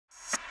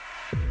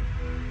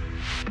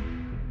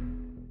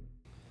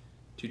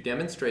To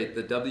demonstrate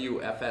the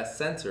WFS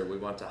sensor, we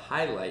want to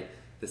highlight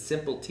the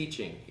simple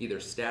teaching, either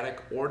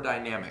static or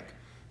dynamic,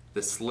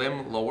 the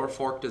slim lower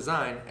fork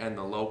design, and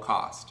the low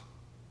cost.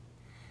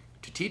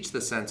 To teach the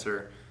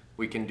sensor,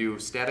 we can do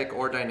static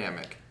or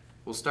dynamic.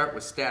 We'll start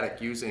with static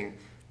using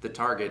the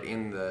target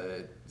in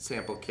the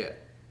sample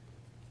kit.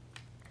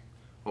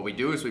 What we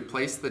do is we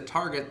place the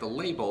target, the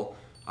label,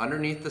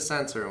 underneath the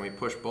sensor, and we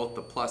push both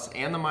the plus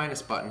and the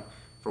minus button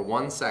for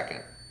 1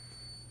 second.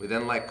 We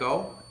then let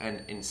go,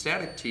 and in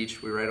static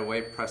teach, we right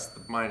away press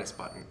the minus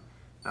button.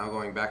 Now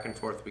going back and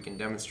forth, we can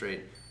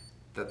demonstrate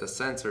that the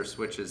sensor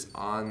switches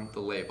on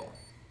the label.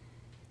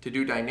 To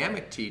do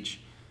dynamic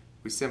teach,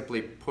 we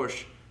simply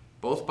push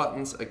both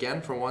buttons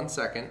again for 1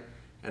 second,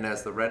 and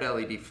as the red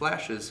LED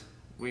flashes,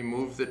 we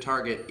move the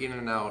target in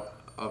and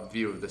out of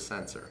view of the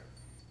sensor.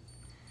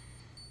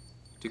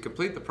 To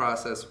complete the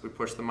process, we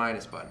push the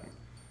minus button.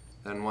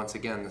 Then once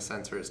again, the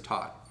sensor is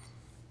taught.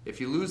 If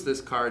you lose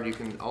this card, you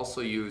can also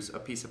use a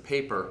piece of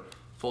paper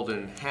folded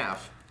in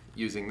half,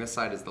 using this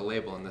side as the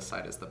label and this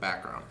side as the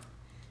background.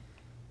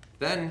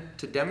 Then,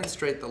 to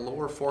demonstrate the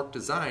lower fork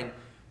design,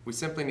 we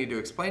simply need to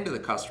explain to the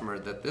customer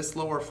that this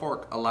lower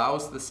fork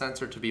allows the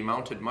sensor to be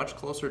mounted much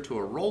closer to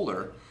a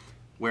roller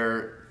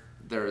where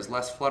there is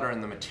less flutter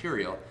in the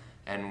material,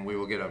 and we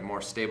will get a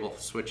more stable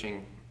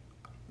switching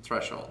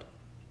threshold.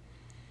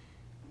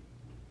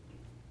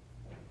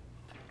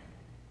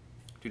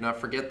 Do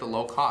not forget the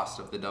low cost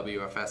of the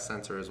WFS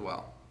sensor as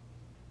well.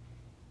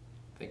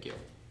 Thank you.